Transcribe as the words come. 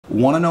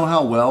Want to know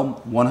how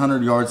well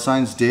 100 yard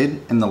signs did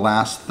in the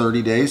last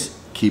 30 days?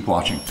 Keep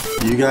watching.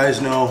 You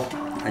guys know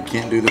I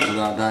can't do this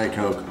without Diet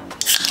Coke.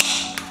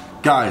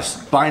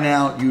 Guys, by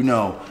now you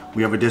know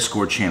we have a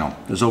Discord channel.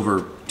 There's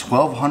over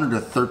 1,200 to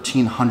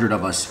 1,300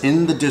 of us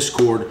in the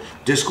Discord.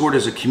 Discord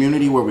is a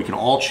community where we can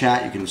all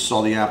chat. You can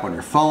install the app on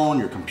your phone,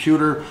 your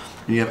computer,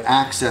 and you have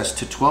access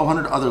to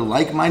 1,200 other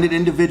like-minded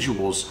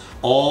individuals,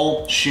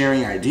 all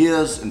sharing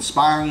ideas,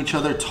 inspiring each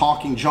other,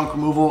 talking junk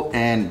removal,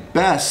 and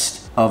best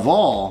of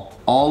all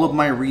of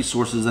my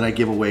resources that I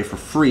give away for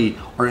free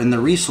are in the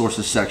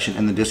resources section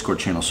in the Discord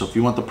channel. So if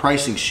you want the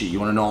pricing sheet, you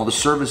want to know all the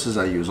services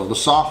I use, all the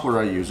software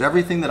I use,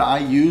 everything that I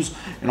use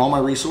and all my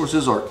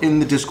resources are in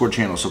the Discord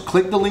channel. So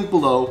click the link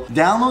below,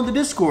 download the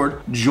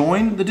Discord,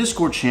 join the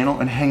Discord channel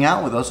and hang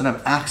out with us and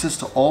have access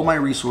to all my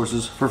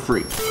resources for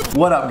free.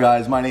 What up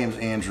guys, my name is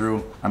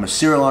Andrew. I'm a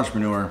serial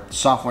entrepreneur,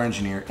 software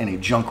engineer, and a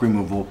junk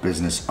removal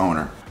business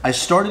owner. I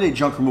started a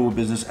junk removal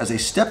business as a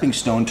stepping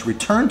stone to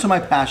return to my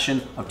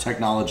passion of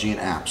technology and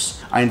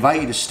apps. I invite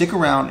you to stick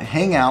around,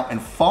 hang out,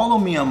 and follow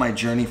me on my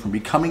journey from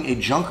becoming a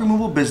junk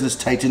removal business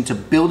titan to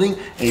building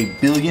a $1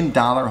 billion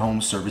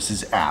home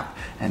services app.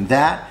 And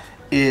that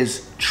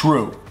is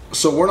true.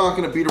 So we're not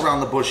gonna beat around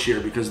the bush here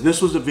because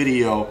this was a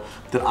video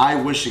that I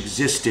wish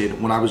existed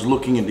when I was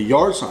looking into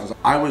yard signs.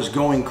 I was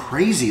going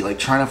crazy, like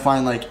trying to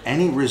find like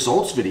any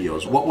results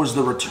videos. What was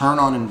the return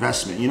on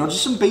investment? You know,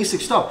 just some basic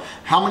stuff.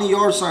 How many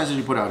yard signs did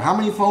you put out? How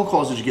many phone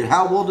calls did you get?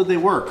 How well did they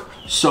work?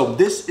 So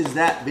this is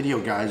that video,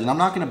 guys, and I'm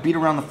not gonna beat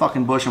around the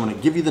fucking bush. I'm gonna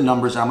give you the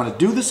numbers. I'm gonna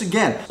do this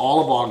again.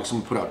 All of August, I'm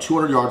gonna put out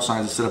 200 yard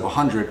signs instead of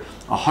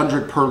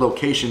 100 per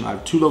location. I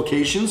have 2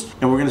 locations,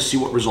 and we're gonna see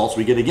what results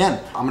we get again.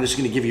 I'm just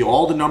gonna give you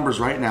all the numbers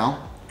right now,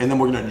 and then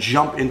we're gonna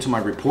jump into my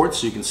report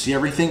so you can see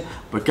everything.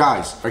 But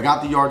guys, I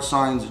got the yard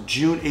signs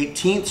June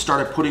 18th,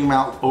 started putting them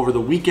out over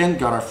the weekend,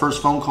 got our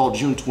first phone call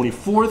June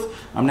 24th.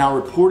 I'm now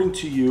reporting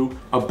to you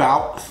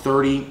about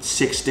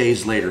 36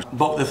 days later.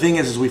 But the thing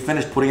is we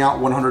finished putting out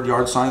 100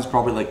 yard signs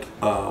probably like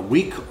a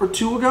week or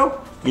 2 ago.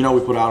 You know,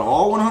 we put out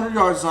all 100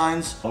 yard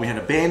signs. We had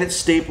a bandit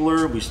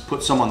stapler. We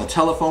put some on the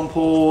telephone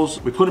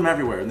poles. We put them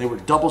everywhere and they were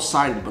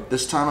double-sided, but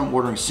this time I'm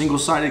ordering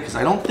single-sided because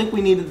I don't think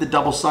we needed the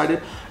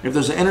double-sided. If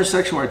there's an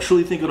intersection where I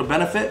truly think it'll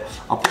benefit,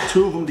 I'll put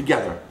 2 of them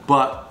together.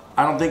 But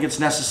I don't think it's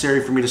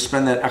necessary for me to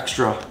spend that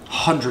extra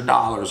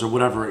 $100 or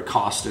whatever it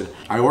costed.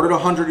 I ordered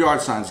 100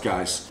 yard signs,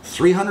 guys.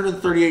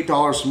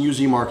 $338 from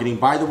UZMarketing.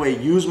 By the way,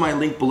 use my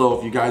link below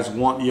if you guys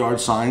want the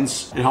yard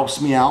signs. It helps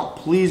me out.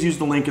 Please use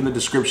the link in the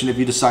description if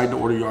you decide to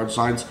order yard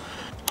signs.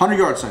 100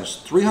 yard signs,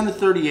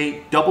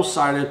 338,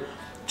 double-sided,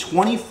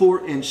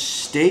 24-inch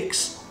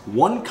stakes,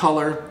 1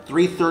 color,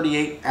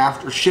 338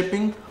 after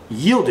shipping.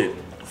 Yielded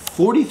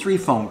 43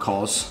 phone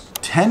calls,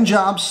 10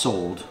 jobs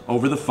sold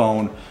over the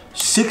phone,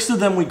 6 of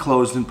them we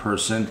closed in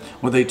person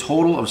with a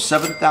total of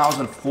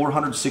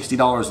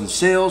 $7,460 in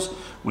sales,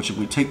 which if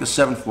we take the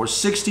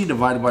 7,460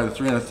 divided by the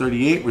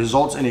 338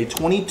 results in a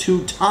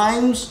 22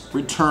 times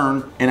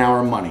return in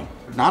our money.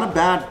 Not a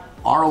bad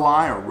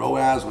ROI or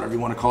ROAS, whatever you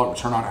want to call it,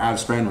 return on ad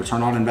spend,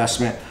 return on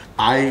investment.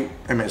 I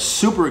am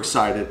super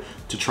excited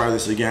to try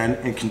this again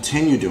and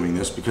continue doing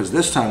this because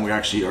this time we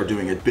actually are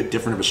doing a bit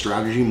different of a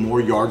strategy,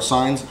 more yard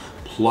signs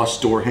plus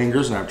door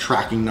hangers, and I have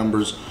tracking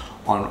numbers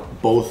on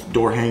both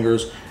door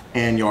hangers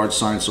and yard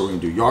signs. So we're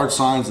gonna do yard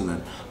signs and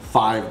then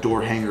 5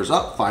 door hangers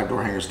up, 5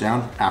 door hangers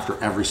down after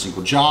every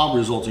single job,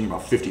 resulting in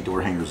about 50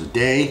 door hangers a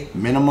day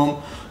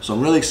minimum. So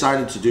I'm really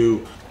excited to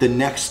do the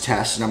next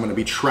test, and I'm gonna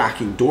be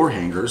tracking door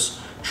hangers,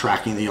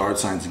 tracking the yard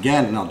signs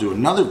again, and I'll do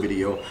another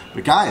video.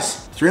 But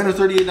guys,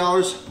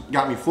 $338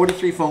 got me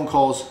 43 phone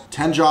calls,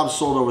 10 jobs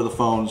sold over the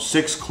phone,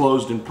 6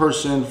 closed in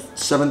person,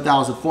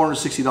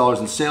 $7,460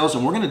 in sales,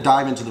 and we're gonna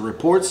dive into the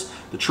reports,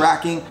 the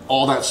tracking,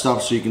 all that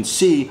stuff so you can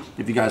see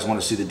if you guys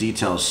wanna see the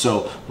details.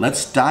 So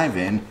let's dive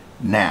in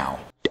now.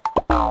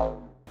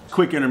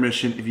 Quick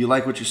intermission. If you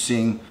like what you're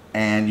seeing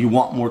and you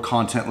want more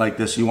content like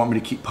this, you want me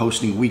to keep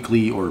posting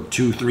weekly or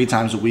 2-3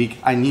 times a week,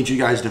 I need you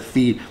guys to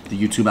feed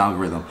the YouTube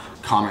algorithm.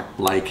 Comment,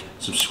 like,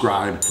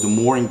 subscribe. The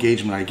more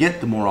engagement I get,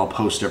 the more I'll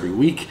post every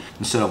week.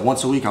 Instead of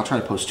once a week, I'll try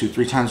to post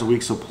 2-3 times a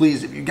week. So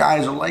please, if you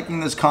guys are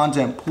liking this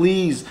content,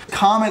 please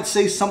comment,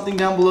 say something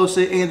down below.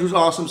 Say Andrew's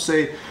awesome.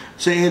 Say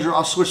Andrew,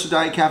 I'll switch to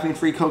diet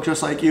caffeine-free Coke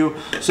just like you.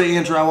 Say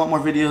Andrew, I want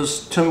more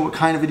videos. Tell me what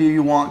kind of video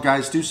you want,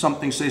 guys. Do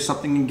something, say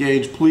something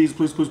engaged. Please,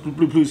 please, please, please,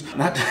 please, please.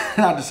 Not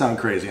to sound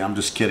crazy, I'm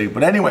just kidding.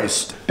 But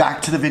anyways,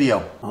 back to the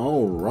video.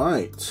 All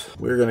right,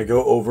 we're gonna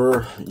go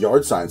over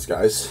yard signs,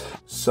 guys.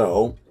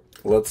 So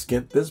let's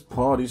get this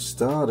party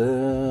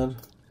started.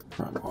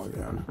 Try and log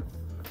in.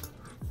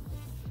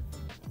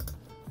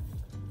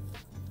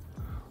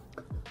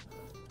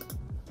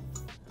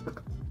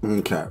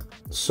 Okay,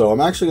 so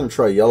I'm actually going to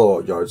try yellow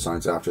out yard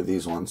signs after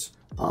these ones.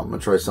 I'm going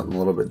to try something a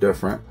little bit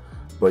different.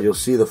 But you'll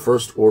see the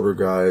first order,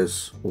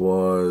 guys,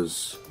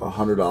 was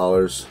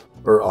 $100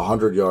 or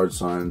 100 yard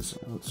signs.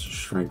 Let's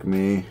shrink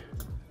me.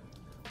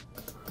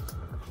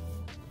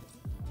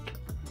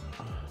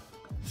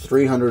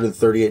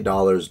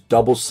 $338,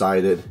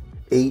 double-sided,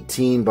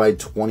 18 by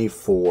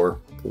 24,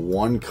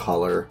 1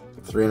 color,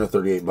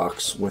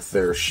 $338 with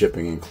their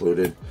shipping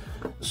included.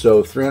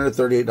 So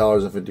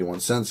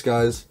 $338.51,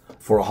 guys,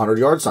 for 100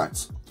 yard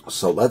signs.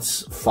 So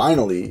let's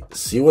finally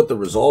see what the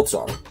results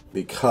are,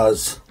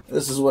 because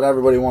this is what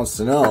everybody wants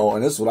to know,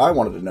 and this is what I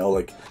wanted to know,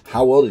 like,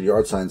 how well did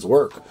yard signs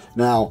work?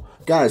 Now,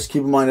 guys,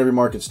 keep in mind every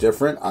market's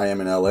different. I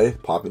am in LA,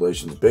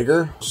 population's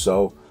bigger,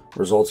 so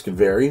results can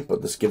vary,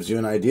 but this gives you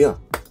an idea.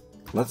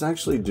 Let's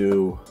actually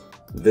do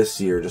this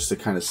year just to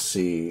kind of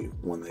see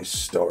when they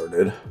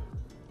started.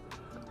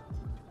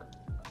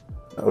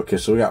 Okay,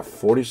 so we got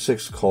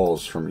 46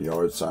 calls from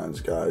yard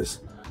signs, guys.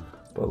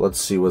 But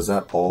let's see, was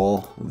that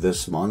all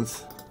this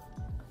month?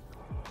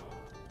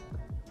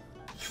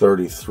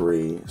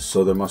 33.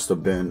 So there must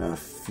have been a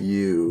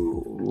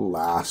few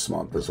last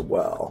month as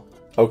well.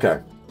 Okay,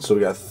 so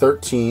we got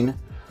 13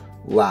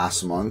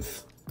 last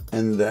month.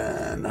 And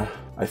then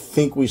I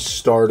think we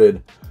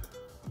started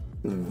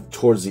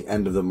towards the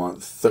end of the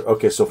month.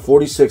 Okay, so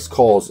 46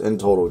 calls in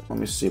total. Let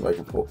me see if I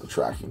can pull up the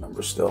tracking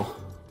number still.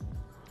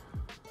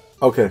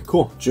 Okay,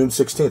 cool. June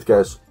 16th,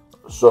 guys.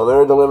 So they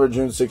were delivered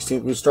June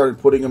 16th. We started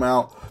putting them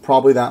out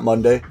probably that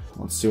Monday.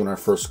 Let's see when our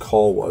first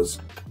call was.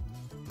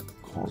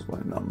 Calls by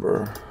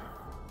number.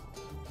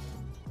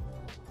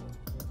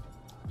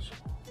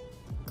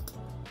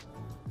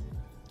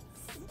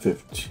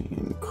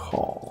 15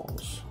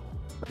 calls.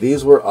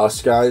 These were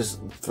us, guys,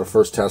 for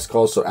first test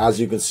calls. So as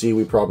you can see,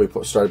 we probably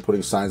started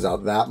putting signs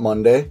out that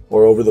Monday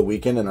or over the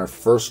weekend, and our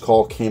first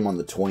call came on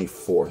the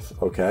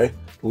 24th, okay?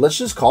 Let's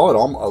just call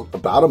it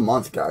about a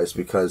month, guys,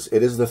 because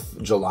it is the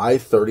July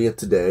 30th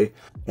today,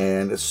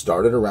 and it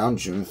started around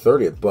June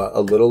 30th, but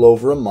a little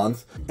over a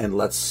month, and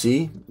let's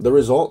see the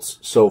results.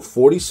 So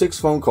 46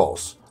 phone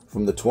calls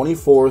from the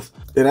 24th,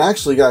 and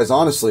actually, guys,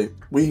 honestly,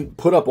 we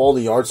put up all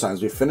the yard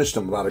signs. We finished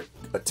them about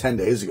 10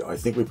 days ago. I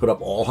think we put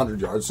up all 100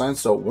 yard signs,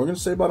 so we're going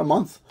to say about a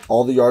month.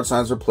 All the yard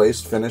signs were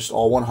placed, finished,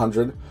 all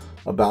 100,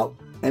 about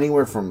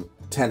anywhere from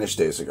 10-ish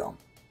days ago.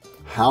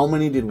 How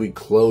many did we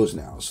close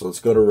now? So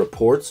let's go to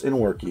reports in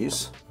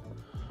Workies.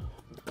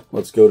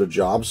 Let's go to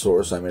job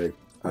source. I made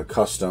a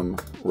custom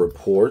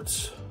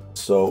report.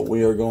 So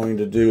we are going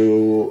to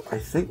do, I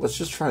think, let's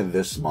just try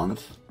this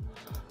month.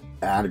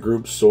 Ad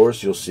group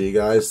source. You'll see,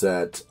 guys,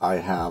 that I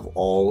have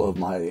all of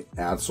my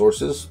ad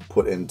sources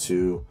put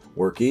into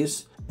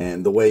Workies.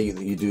 And the way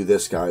you do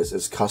this, guys,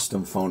 is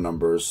custom phone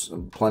numbers.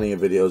 Plenty of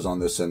videos on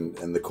this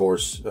in the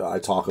course. I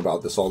talk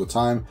about this all the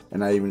time,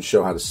 and I even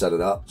show how to set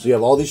it up. So you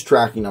have all these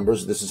tracking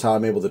numbers. This is how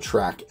I'm able to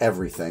track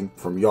everything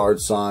from yard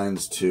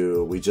signs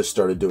to, we just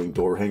started doing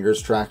door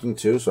hangers tracking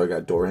too. So I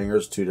got door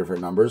hangers, 2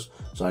 different numbers.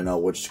 So I know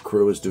which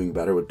crew is doing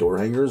better with door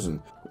hangers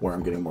and where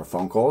I'm getting more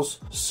phone calls.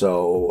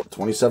 So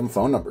 27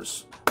 phone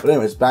numbers. But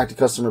anyways, back to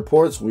custom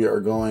reports. We are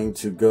going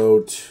to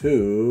go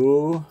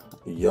to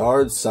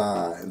yard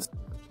signs.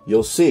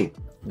 You'll see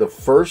the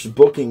first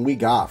booking we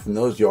got from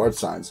those yard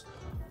signs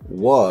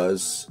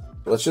was,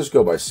 let's just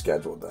go by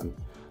scheduled then.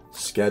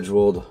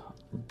 Scheduled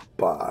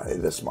by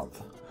this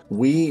month.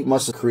 We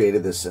must have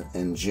created this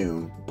in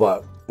June,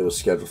 but it was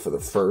scheduled for the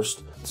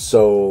 1st.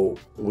 So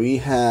we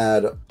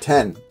had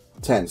 10.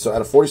 So out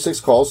of 46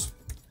 calls,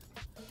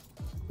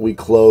 we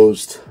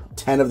closed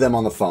 10 of them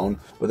on the phone,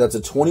 but that's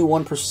a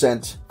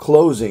 21%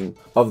 closing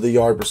of the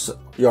yard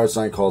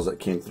sign calls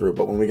that came through.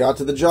 But when we got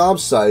to the job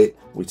site,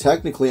 we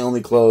technically only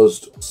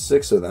closed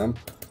 6 of them.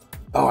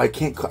 Oh, I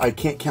can't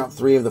count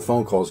 3 of the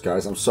phone calls,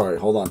 guys. I'm sorry.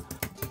 Hold on.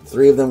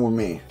 3 of them were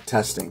me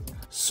testing.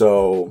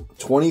 So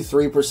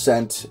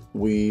 23%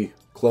 we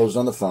closed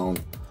on the phone.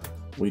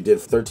 We did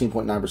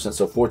 13.9%,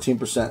 so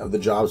 14% of the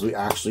jobs we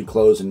actually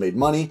closed and made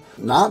money.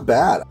 Not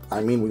bad.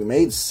 I mean, we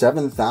made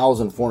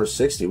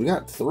 7,460. We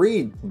got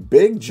 3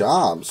 big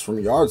jobs from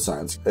yard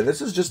signs. And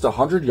this is just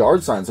 100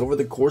 yard signs over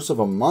the course of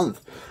a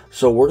month.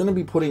 So we're going to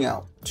be putting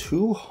out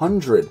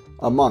 200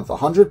 a month,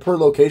 100 per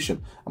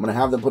location. I'm going to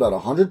have them put out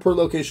 100 per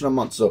location a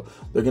month. So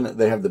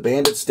they have the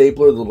Bandit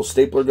stapler, the little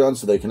stapler gun,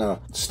 so they can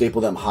staple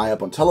them high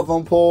up on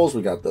telephone poles.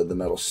 We got the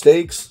metal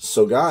stakes.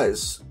 So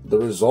guys, the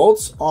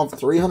results of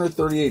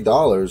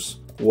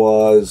 $338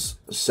 was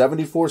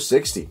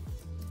 $74.60.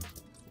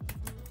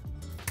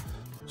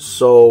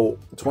 So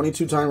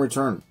 22-time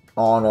return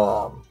on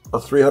a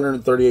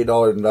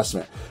 $338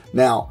 investment.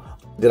 Now,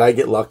 did I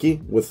get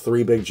lucky with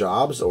 3 big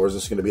jobs, or is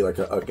this going to be like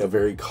a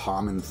very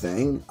common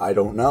thing? I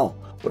don't know.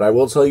 But I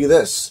will tell you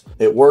this,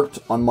 it worked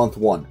on month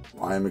 1.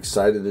 I am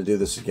excited to do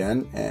this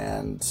again,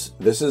 and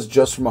this is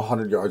just from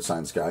 100 yard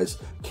signs, guys.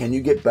 Can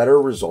you get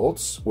better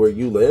results where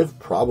you live?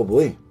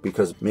 Probably,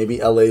 because maybe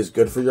LA is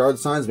good for yard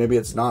signs, maybe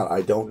it's not.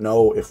 I don't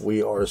know if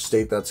we are a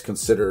state that's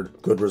considered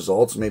good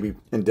results. Maybe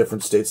in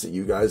different states that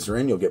you guys are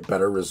in, you'll get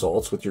better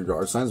results with your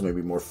yard signs,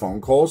 maybe more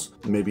phone calls.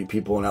 Maybe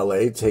people in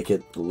LA take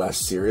it less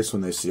serious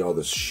when they see all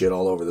this shit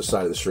all over the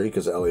side of the street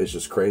because LA is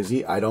just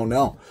crazy. I don't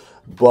know.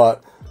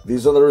 But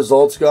these are the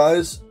results,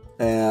 guys,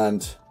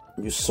 and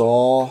you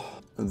saw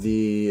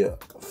the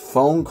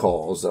phone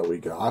calls that we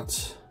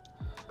got,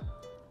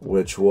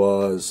 which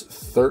was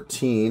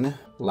 13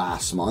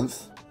 last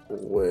month,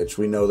 which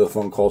we know the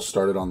phone calls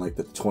started on like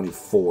the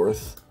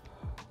 24th.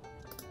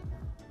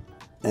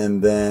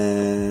 and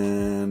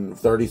then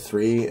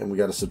 33, and we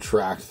got to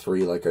subtract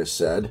 3, like I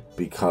said,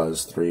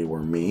 because 3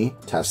 were me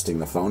testing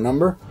the phone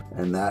number,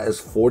 and that is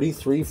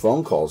 43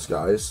 phone calls,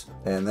 guys,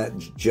 and that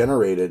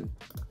generated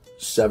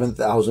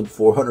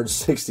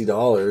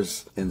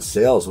 $7,460 in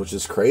sales, which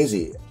is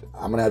crazy.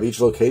 I'm gonna have each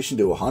location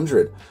do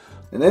 100.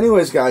 And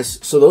anyways, guys,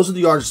 so those are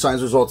the yard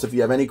signs results. If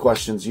you have any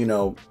questions, you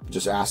know,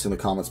 just ask in the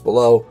comments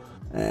below.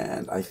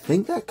 And I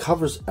think that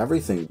covers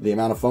everything. The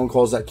amount of phone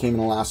calls that came in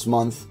the last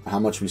month, how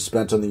much we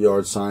spent on the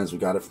yard signs, we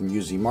got it from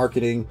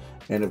UZMarketing,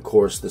 and of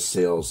course the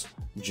sales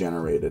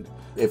generated.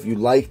 If you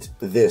liked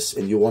this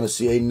and you want to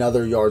see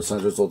another yard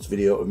signs results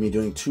video of me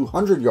doing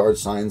 200 yard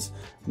signs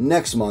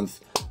next month,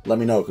 let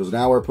me know, because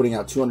now we're putting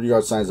out 200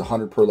 yard signs,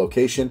 100 per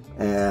location,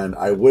 and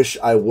I wish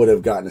I would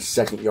have gotten a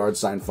second yard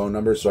sign phone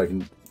number so I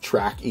can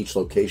track each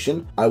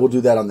location. I will do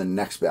that on the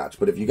next batch.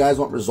 But if you guys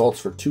want results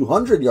for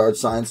 200 yard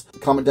signs,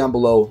 comment down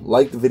below,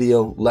 like the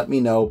video, let me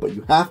know, but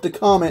you have to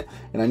comment,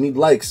 and I need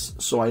likes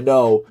so I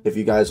know if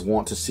you guys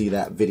want to see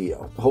that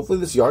video. Hopefully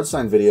this yard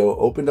sign video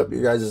opened up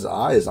your guys'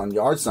 eyes on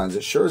yard signs.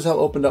 It sure as hell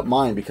opened up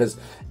mine, because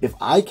if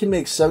I can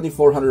make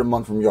 $7,400 a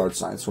month from yard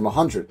signs, from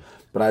 100,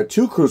 but I have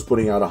 2 crews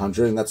putting out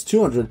 100, and that's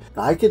 200,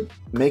 I could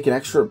make an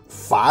extra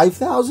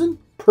 5,000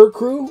 per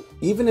crew.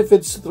 Even if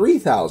it's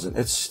 3,000,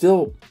 it's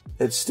still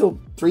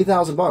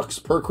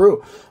 $3,000 per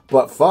crew.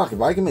 But fuck, if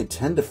I can make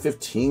 10 to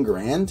 15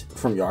 grand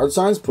from yard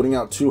signs, putting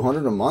out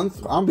 200 a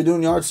month, I'll be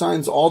doing yard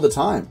signs all the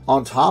time,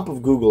 on top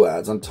of Google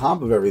ads, on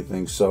top of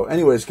everything. So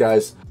anyways,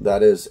 guys,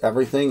 that is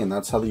everything, and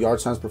that's how the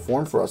yard signs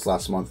performed for us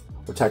last month,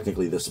 or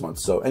technically this month.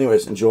 So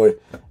anyways, enjoy,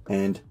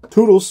 and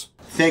toodles.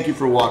 Thank you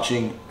for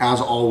watching. As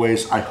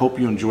always, I hope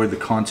you enjoyed the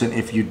content.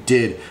 If you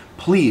did,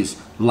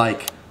 please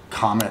like,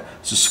 comment,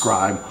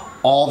 subscribe,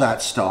 all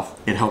that stuff.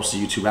 It helps the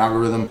YouTube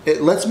algorithm.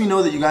 It lets me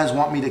know that you guys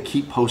want me to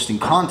keep posting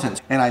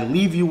content. And I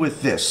leave you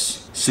with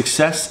this: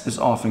 success is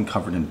often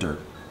covered in dirt,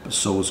 but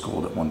so is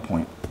gold at one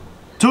point.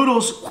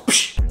 Toodles!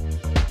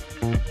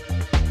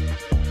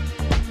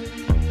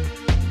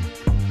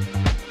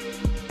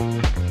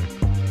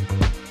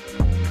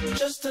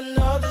 Just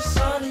another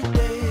sunny day.